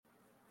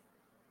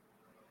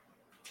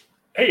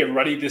Hey,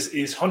 everybody, this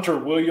is Hunter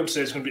Williams.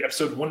 Today is going to be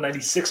episode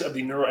 196 of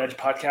the Neuro Edge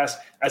podcast.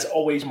 As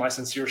always, my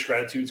sincerest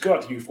gratitudes go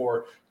out to you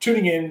for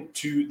tuning in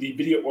to the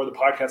video or the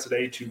podcast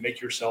today to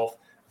make yourself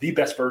the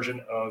best version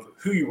of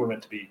who you were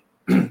meant to be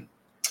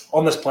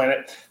on this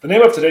planet. The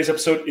name of today's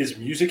episode is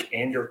Music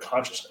and Your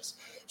Consciousness.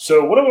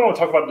 So what I want to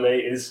talk about today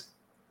is,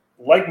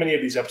 like many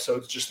of these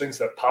episodes, just things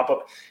that pop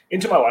up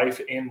into my life.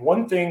 And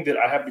one thing that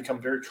I have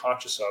become very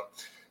conscious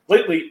of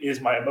lately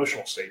is my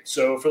emotional state.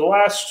 So for the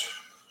last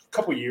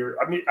couple of years,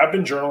 I've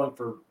been journaling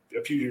for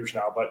a few years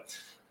now, but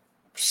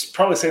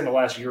probably say in the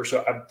last year or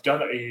so, I've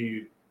done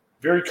a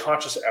very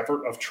conscious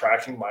effort of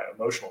tracking my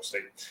emotional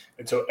state.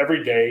 And so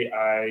every day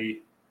I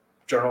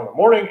journal in the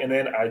morning, and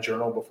then I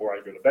journal before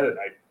I go to bed at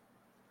night.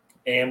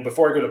 And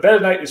before I go to bed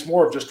at night, it's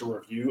more of just a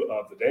review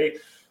of the day.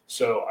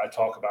 So I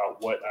talk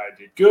about what I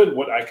did good,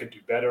 what I could do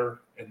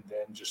better, and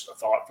then just a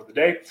thought for the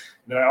day.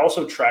 And then I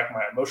also track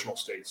my emotional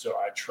state. So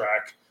I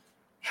track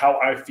how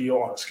I feel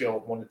on a scale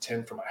of 1 to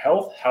 10 for my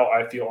health, how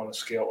I feel on a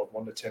scale of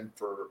 1 to 10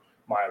 for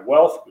my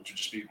wealth, which would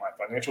just be my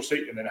financial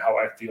state, and then how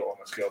I feel on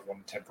a scale of 1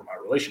 to 10 for my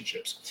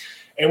relationships.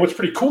 And what's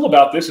pretty cool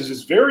about this is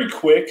it's very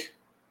quick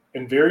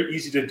and very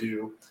easy to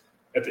do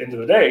at the end of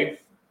the day,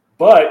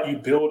 but you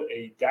build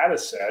a data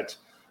set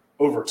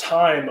over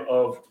time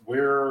of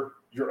where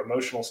your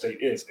emotional state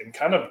is and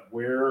kind of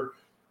where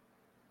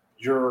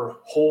your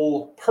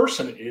whole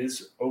person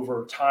is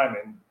over time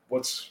and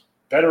what's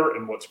better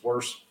and what's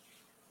worse,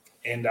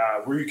 and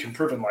where you can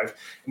improve in life.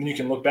 And then you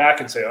can look back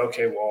and say,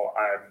 okay, well,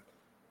 I'm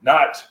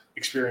not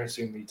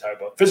experiencing the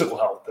type of physical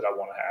health that I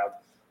want to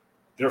have.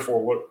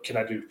 Therefore, what can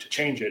I do to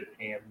change it?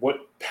 And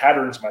what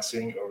patterns am I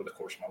seeing over the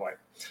course of my life?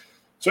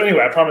 So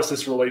anyway, I promise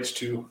this relates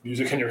to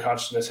music and your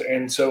consciousness.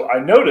 And so I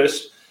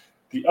noticed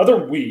the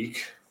other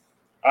week,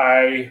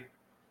 I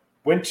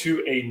went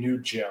to a new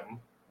gym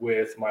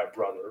with my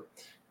brother.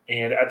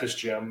 And at this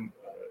gym,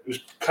 it was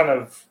kind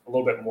of a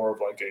little bit more of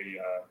like a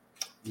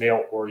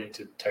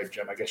male-oriented type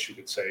gym, I guess you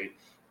could say.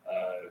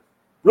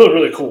 Really,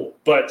 really cool.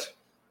 But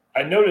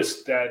I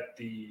noticed that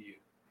they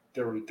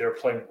were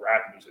playing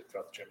rap music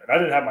throughout the gym. And I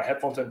didn't have my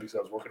headphones in because I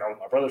was working out with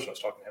my brother, so I was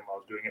talking to him while I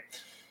was doing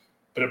it.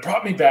 But it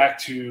brought me back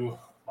to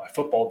my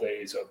football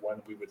days of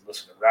when we would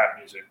listen to rap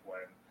music when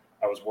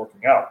I was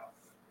working out.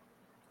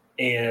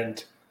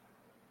 And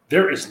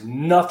there is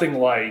nothing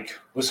like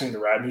listening to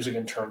rap music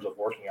in terms of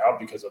working out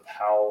because of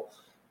how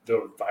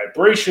the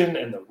vibration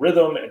and the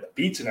rhythm and the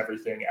beats and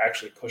everything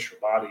actually push your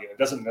body. And it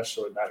doesn't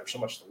necessarily matter so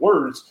much the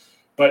words,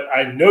 but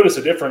I notice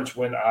a difference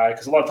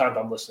because a lot of times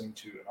I'm listening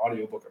to an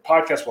audiobook or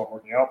podcast while I'm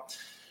working out.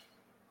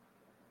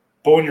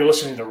 But when you're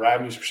listening to rap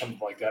music or something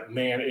like that,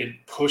 man,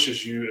 it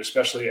pushes you,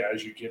 especially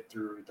as you get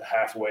through the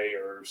halfway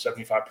or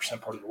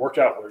 75% part of your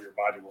workout where your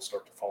body will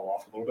start to fall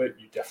off a little bit.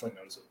 You definitely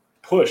notice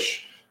a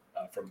push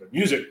from the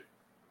music.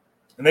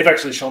 And they've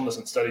actually shown this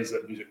in studies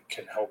that music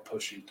can help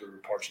push you through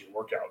parts of your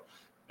workout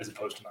as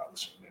opposed to not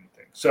listening to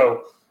anything.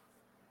 So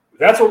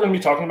that's what we're going to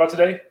be talking about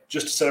today,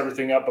 just to set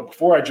everything up. But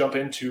before I jump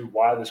into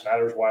why this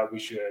matters, why we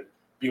should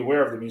be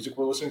aware of the music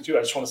we're listening to,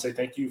 I just want to say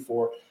thank you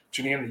for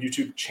tuning in. The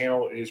YouTube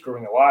channel is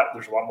growing a lot.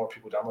 There's a lot more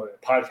people downloading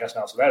the podcast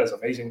now. So that is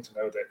amazing to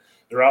know that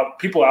there are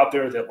people out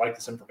there that like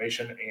this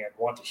information and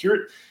want to hear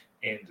it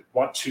and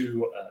want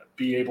to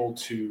be able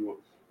to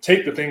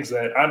take the things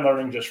that I'm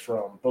learning just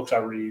from books I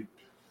read,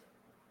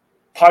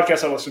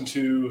 podcasts I listen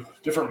to,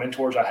 different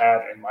mentors I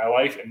have in my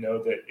life, and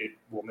know that it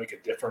will make a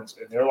difference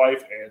in their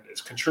life and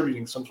is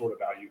contributing some sort of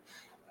value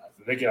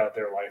that they get out of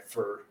their life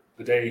for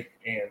the day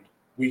and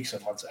weeks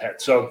and months ahead.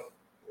 So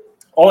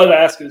all I'd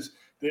ask is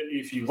that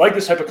if you like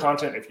this type of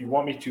content, if you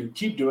want me to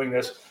keep doing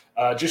this,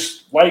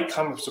 just like,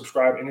 comment,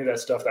 subscribe, any of that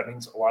stuff. That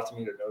means a lot to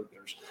me to know that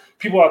there's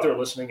people out there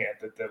listening and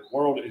that the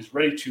world is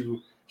ready to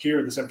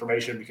hear this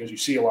information, because you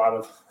see a lot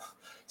of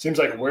seems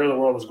like where the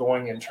world is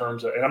going in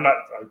terms of, and I'm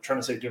trying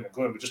to say doom and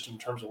gloom, but just in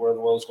terms of where the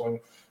world is going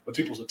with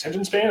people's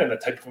attention span and the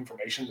type of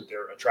information that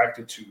they're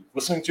attracted to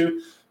listening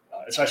to.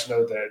 It's nice to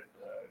know that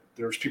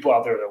there's people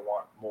out there that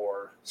want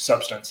more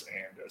substance,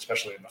 and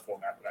especially in the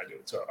format that I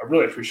do. So I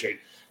really appreciate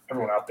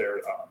everyone out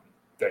there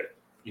that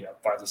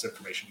finds this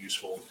information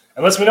useful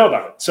and lets me know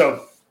about it.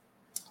 So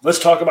let's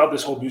talk about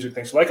this whole music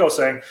thing. So like I was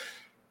saying,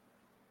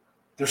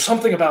 there's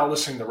something about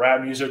listening to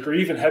rap music or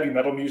even heavy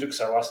metal music.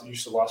 So I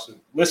used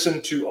to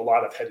listen to a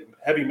lot of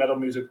heavy metal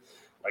music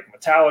like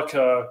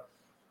Metallica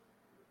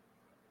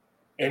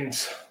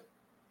and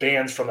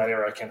bands from that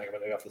era. I can't think of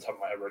anything off the top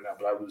of my head right now,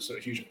 but I was a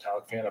huge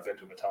Metallica fan. I've been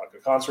to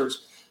Metallica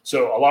concerts.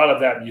 So a lot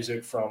of that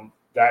music from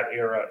that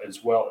era,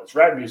 as well as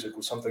rap music,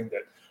 was something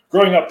that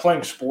growing up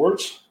playing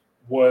sports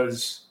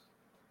was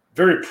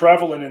very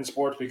prevalent in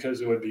sports,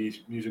 because it would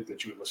be music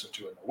that you would listen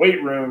to in the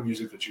weight room,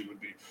 music that you would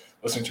be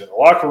listening to in the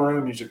locker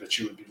room, music that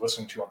you would be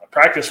listening to on the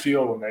practice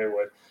field when they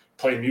would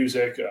play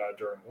music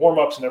during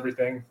warm-ups and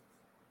everything.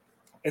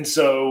 And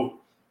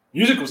so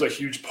music was a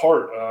huge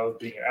part of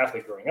being an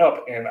athlete growing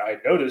up. And I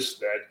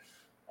noticed that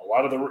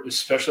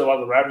especially a lot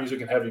of the rap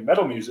music and heavy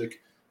metal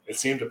music, it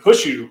seemed to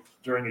push you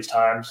during these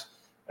times.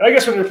 And I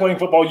guess when you're playing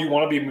football, you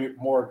want to be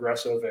more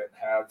aggressive and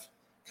have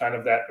kind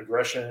of that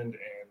aggression and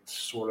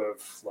sort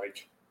of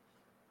like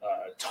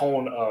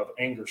tone of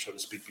anger, so to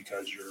speak,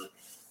 because you're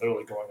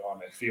literally going on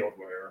a field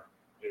where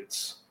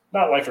it's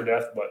not life or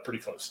death, but pretty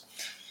close.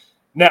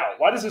 Now,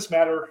 why does this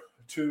matter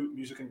to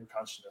music and your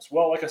consciousness?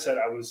 Well, like I said,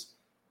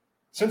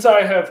 since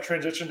I have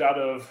transitioned out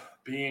of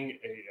being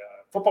a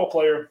football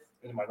player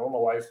into my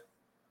normal life,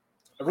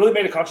 I really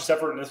made a conscious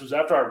effort, and this was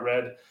after I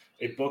read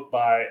a book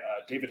by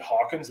David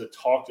Hawkins that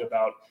talked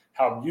about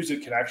how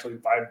music can actually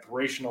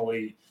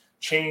vibrationally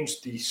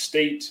change the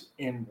state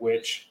in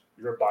which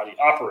your body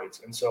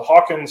operates. And so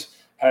Hawkins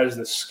has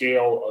this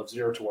scale of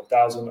 0 to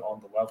 1,000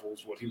 on the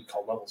levels, what he would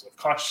call levels of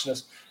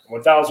consciousness. And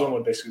 1,000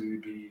 would basically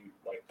be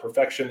like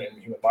perfection in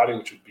the human body,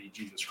 which would be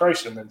Jesus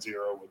Christ. And then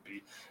 0 would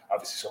be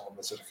obviously someone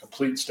that's in a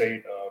complete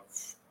state of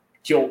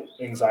guilt,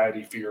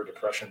 anxiety, fear,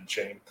 depression,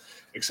 shame,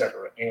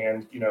 etc.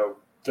 And,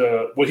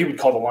 what he would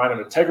call the line of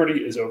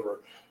integrity is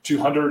over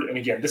 200. And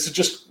again, this is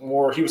just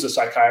more, he was a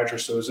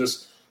psychiatrist. So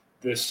is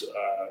this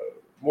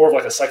more of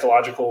like a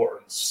psychological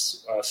or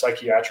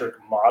psychiatric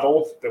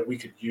model that we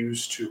could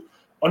use to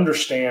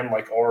understand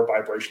like our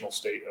vibrational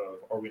state of,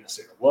 are we in a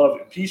state of love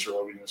and peace,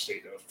 or are we in a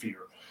state of fear?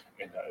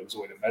 And it was a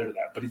way to measure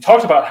that. But he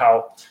talked about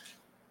how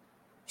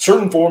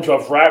certain forms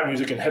of rap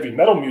music and heavy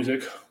metal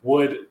music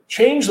would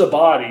change the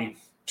body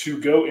to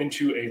go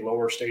into a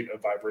lower state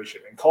of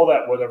vibration, and call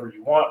that whatever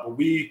you want. But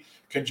we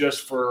can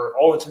just, for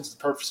all intents and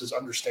purposes,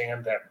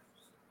 understand that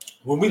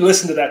when we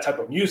listen to that type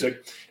of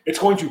music, it's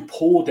going to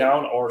pull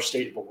down our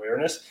state of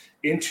awareness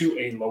into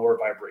a lower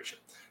vibration.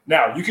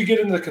 Now, you could get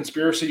into the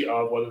conspiracy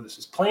of whether this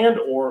is planned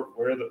or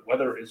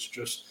whether it's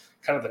just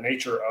kind of the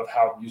nature of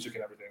how music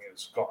and everything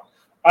is gone.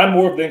 I'm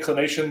more of the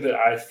inclination that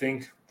I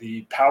think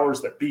the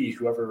powers that be,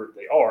 whoever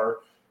they are,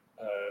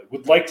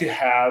 would like to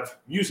have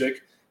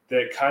music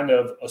that kind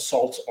of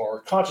assaults our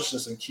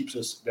consciousness and keeps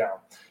us down.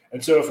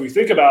 And so if we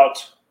think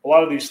about a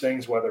lot of these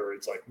things, whether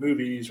it's like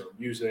movies or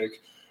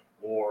music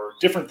or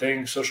different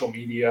things, social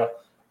media,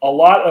 a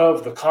lot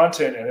of the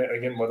content, and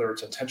again, whether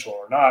it's intentional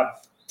or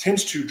not,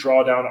 tends to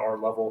draw down our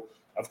level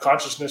of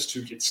consciousness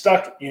to get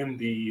stuck in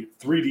the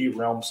 3D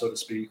realm, so to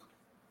speak,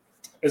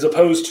 as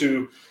opposed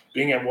to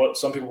being in what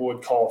some people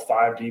would call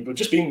 5D, but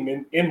just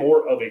being in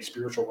more of a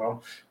spiritual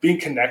realm, being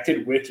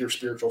connected with your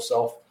spiritual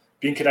self,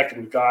 being connected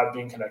with God,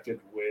 being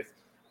connected with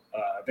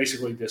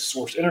basically this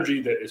source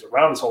energy that is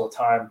around us all the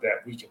time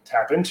that we can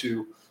tap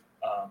into,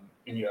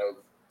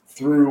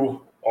 through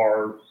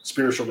our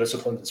spiritual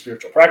disciplines and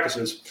spiritual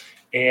practices.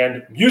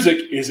 And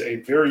music is a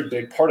very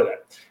big part of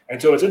that. And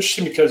so it's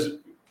interesting because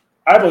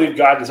I believe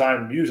God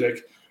designed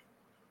music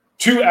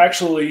to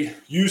actually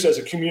use as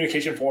a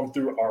communication form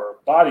through our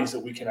bodies, that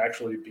we can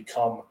actually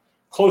become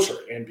closer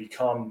and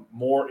become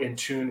more in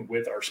tune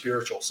with our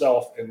spiritual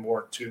self and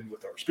more in tune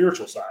with our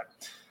spiritual side.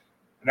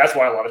 And that's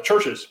why a lot of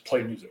churches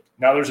play music.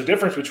 Now, there's a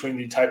difference between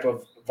the type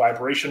of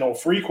vibrational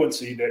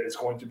frequency that is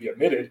going to be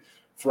emitted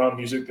from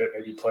music that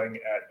may be playing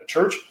at a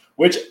church,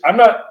 which I'm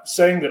not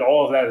saying that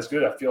all of that is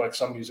good. I feel like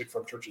some music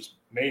from churches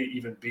may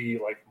even be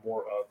like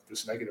more of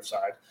this negative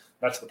side,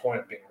 not to the point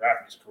of being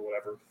rap music or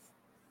whatever.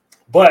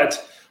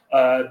 But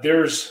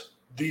there's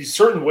these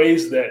certain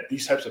ways that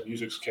these types of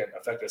music can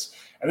affect us.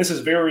 And this is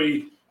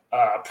very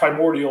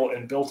primordial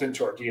and built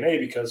into our DNA,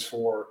 because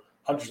for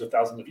hundreds of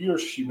thousands of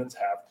years, humans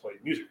have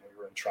played music. When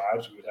we were in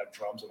tribes, we would have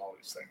drums and all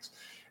these things.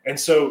 And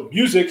so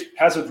music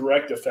has a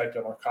direct effect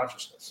on our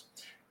consciousness.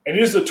 And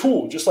it is a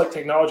tool, just like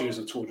technology is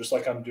a tool, just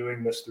like I'm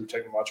doing this through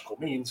technological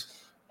means,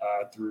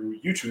 through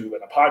YouTube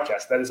and a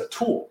podcast. That is a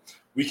tool.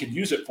 We can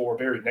use it for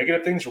very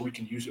negative things, or we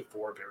can use it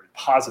for very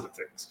positive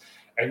things.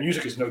 And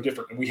music is no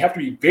different. And we have to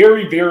be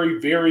very, very,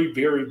 very,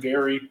 very,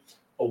 very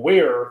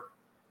aware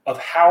of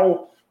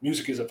how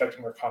music is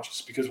affecting our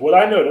consciousness. Because what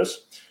I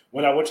noticed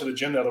when I went to the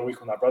gym the other week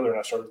with my brother and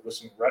I started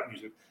listening to rap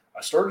music,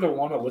 I started to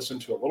want to listen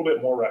to a little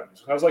bit more rap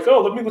music. I was like,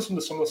 oh, let me listen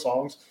to some of the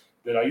songs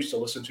that I used to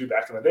listen to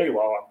back in the day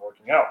while I'm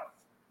working out.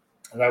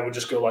 And I would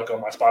just go like on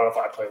my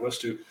Spotify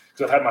playlist too,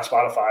 because I've had my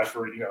Spotify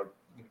for,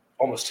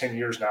 almost 10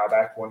 years now,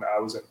 back when I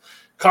was in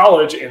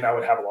college, and I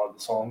would have a lot of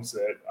the songs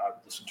that I would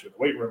listen to in the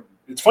weight room.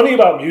 It's funny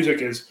about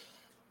music is,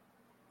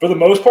 for the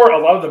most part, a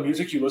lot of the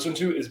music you listen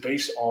to is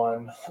based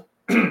on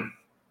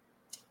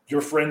your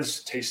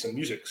friends' taste in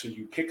music. So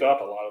you pick up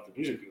a lot of the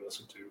music you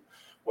listen to,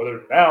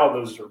 whether now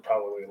those are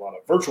probably a lot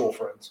of virtual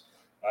friends,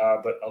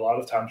 but a lot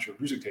of times your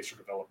music tastes are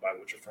developed by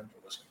what your friends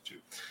are listening to.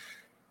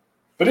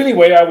 But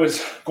anyway, I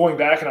was going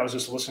back and I was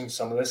just listening to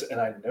some of this, and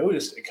I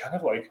noticed it kind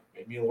of like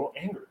made me a little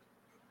angry.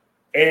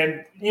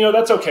 And,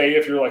 that's okay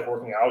if you're like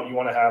working out. You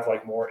want to have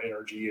like more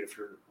energy. If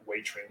you're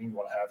weight training, you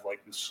want to have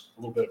like this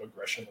little bit of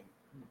aggression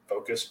and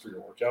focus for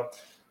your workout.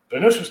 But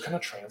I noticed it was kind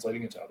of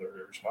translating into other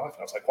areas of my life. And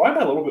I was like, why am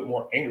I a little bit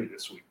more angry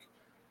this week?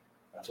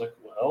 And I was like,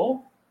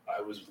 well,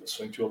 I was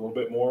listening to a little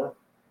bit more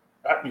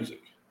rap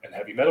music and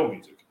heavy metal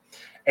music.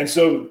 And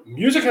so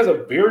music has a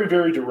very,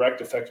 very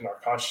direct effect on our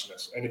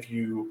consciousness. And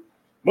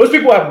most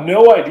people have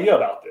no idea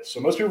about this. So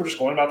most people are just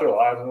going about their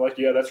lives and they're like,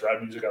 yeah, that's rap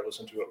music. I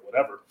listen to it,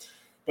 whatever.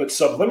 But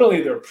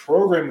subliminally, they're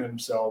programming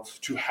themselves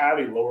to have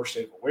a lower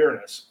state of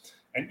awareness.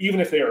 And even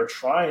if they are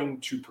trying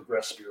to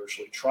progress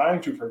spiritually,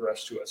 trying to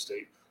progress to a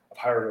state of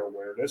higher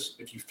awareness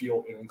if you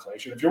feel an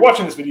inclination. If you're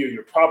watching this video,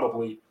 you're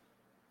probably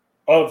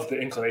of the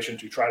inclination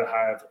to try to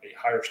have a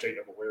higher state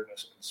of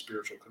awareness and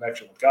spiritual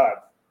connection with God.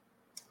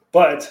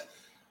 But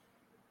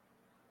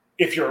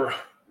if you're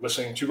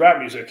listening to rap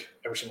music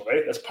every single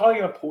day, that's probably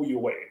going to pull you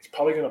away. It's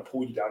probably going to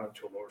pull you down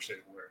into a lower state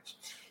of awareness.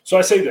 So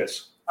I say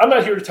this, I'm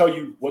not here to tell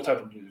you what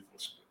type of music to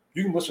listen to.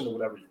 You can listen to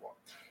whatever you want.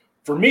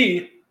 For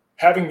me,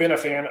 having been a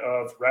fan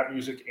of rap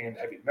music and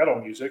heavy metal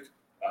music,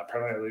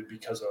 primarily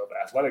because of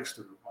athletics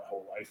through my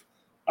whole life,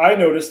 I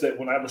noticed that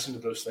when I listen to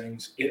those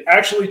things, it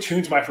actually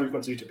tunes my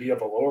frequency to be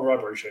of a lower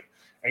vibration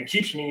and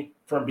keeps me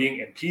from being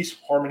in peace,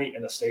 harmony,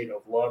 and a state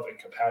of love and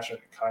compassion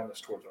and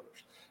kindness towards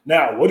others.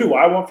 Now, what do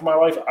I want for my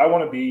life? I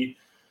want to be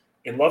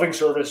in loving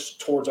service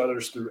towards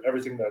others through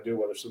everything that I do,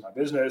 whether it's through my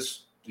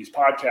business, these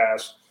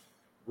podcasts,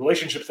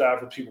 relationships that I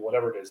have with people,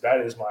 whatever it is.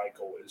 That is my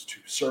goal, is to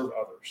serve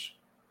others.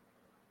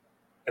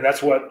 And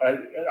that's what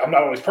I'm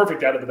not always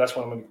perfect at it, but that's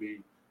what I'm going to be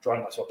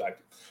drawing myself back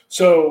to.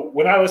 So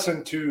when I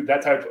listen to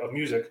that type of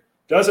music,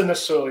 doesn't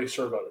necessarily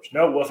serve others.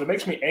 No, well, if it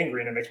makes me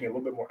angry and it makes me a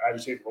little bit more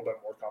agitated, a little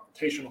bit more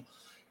confrontational,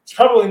 it's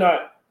probably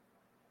not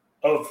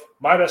of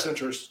my best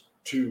interest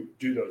to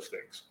do those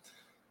things.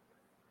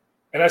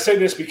 And I say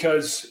this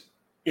because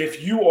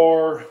if you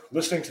are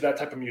listening to that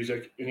type of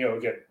music, and,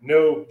 again,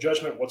 no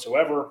judgment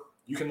whatsoever,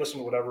 you can listen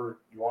to whatever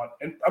you want.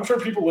 And I'm sure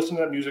people listen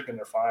to that music and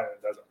they're fine and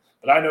it doesn't.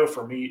 But I know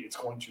for me, it's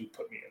going to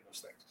put me in those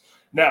things.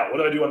 Now, what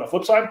do I do on the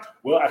flip side?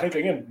 Well, I think,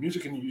 again,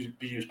 music can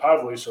be used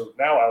positively. So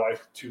now I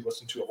like to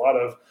listen to a lot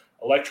of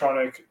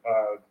electronic,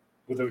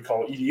 what they would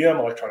call EDM,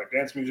 electronic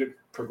dance music,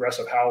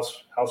 progressive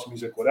house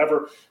music,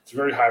 whatever. It's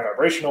very high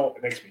vibrational.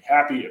 It makes me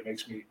happy. It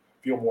makes me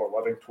feel more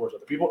loving towards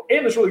other people.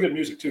 And it's really good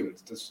music, too.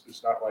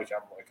 It's not like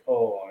I'm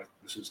like,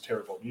 this is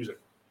terrible music.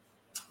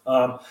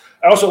 I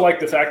also like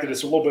the fact that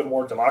it's a little bit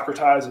more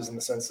democratized, is in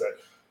the sense that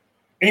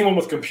anyone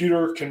with a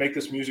computer can make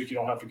this music. You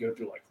don't have to go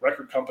through like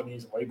record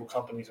companies and label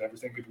companies and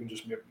everything. People can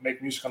just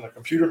make music on their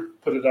computer,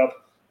 put it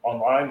up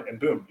online, and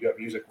boom, you have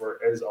music.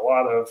 Whereas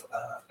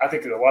I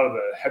think that a lot of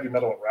the heavy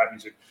metal and rap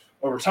music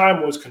over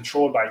time was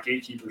controlled by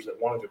gatekeepers that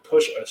wanted to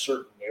push a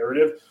certain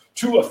narrative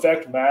to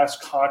affect mass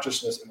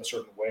consciousness in a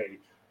certain way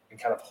and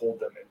kind of hold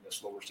them in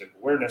this lower state of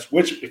awareness,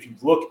 which if you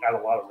look at a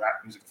lot of rap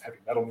music, heavy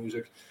metal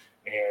music,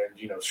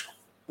 and,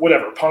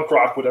 whatever, punk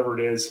rock, whatever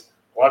it is,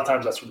 a lot of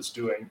times that's what it's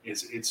doing,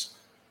 is it's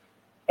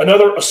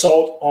another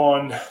assault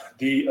on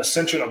the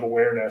ascension of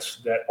awareness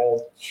that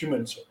all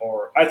humans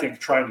are, I think,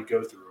 trying to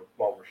go through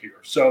while we're here.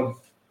 So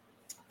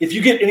if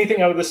you get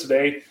anything out of this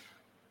today,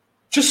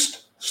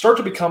 just start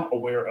to become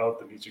aware of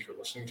the music you're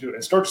listening to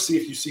and start to see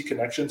if you see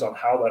connections on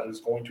how that is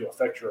going to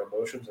affect your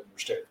emotions and your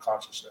state of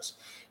consciousness.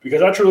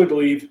 Because I truly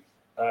believe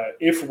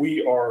if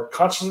we are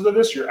conscious of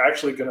this, you're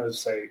actually going to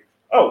say,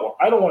 oh, well,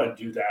 I don't want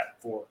to do that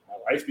for my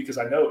life because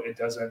I know it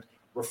doesn't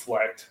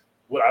reflect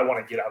what I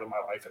want to get out of my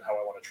life and how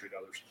I want to treat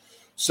others.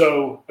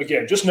 So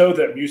again, just know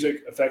that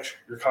music affects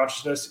your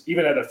consciousness,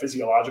 even at a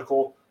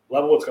physiological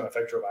level. It's going to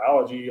affect your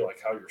biology, like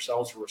how your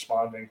cells are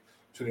responding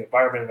to the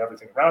environment and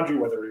everything around you,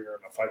 whether you're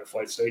in a fight or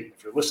flight state.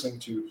 If you're listening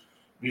to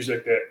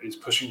music that is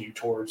pushing you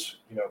towards,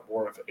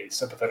 more of a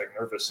sympathetic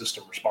nervous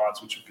system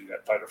response, which would be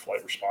that fight or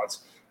flight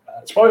response,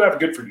 it's probably not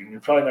good for you. And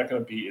you're probably not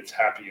going to be as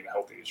happy and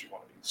healthy as you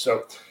want to be.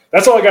 So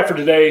that's all I got for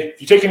today.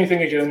 If you take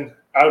anything again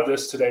out of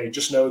this today,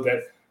 just know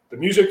that the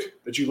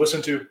music that you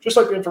listen to, just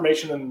like the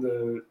information and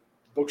the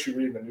books you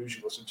read and the news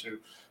you listen to,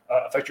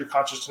 affect your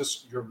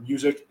consciousness. Your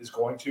music is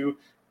going to,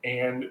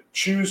 and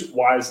choose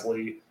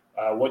wisely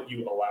what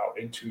you allow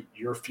into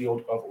your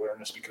field of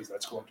awareness, because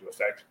that's going to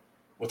affect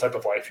what type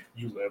of life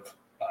you live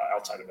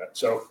outside of that.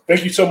 So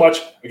thank you so much.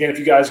 Again, if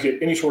you guys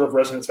get any sort of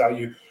resonance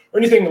value or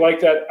anything like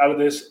that out of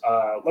this,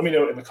 let me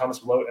know in the comments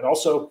below. And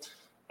also,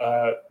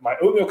 my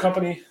oatmeal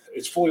company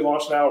is fully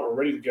launched now. We're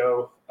ready to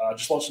go.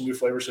 Just launched some new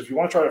flavors. So if you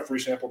want to try a free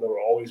sample, there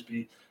will always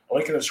be a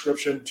link in the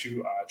description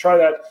to try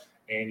that.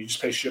 And you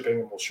just pay shipping,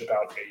 and we'll ship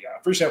out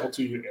a free sample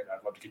to you. And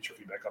I'd love to get your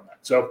feedback on that.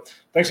 So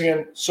thanks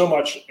again so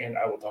much, and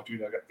I will talk to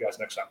you guys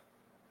next time.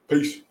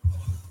 Peace.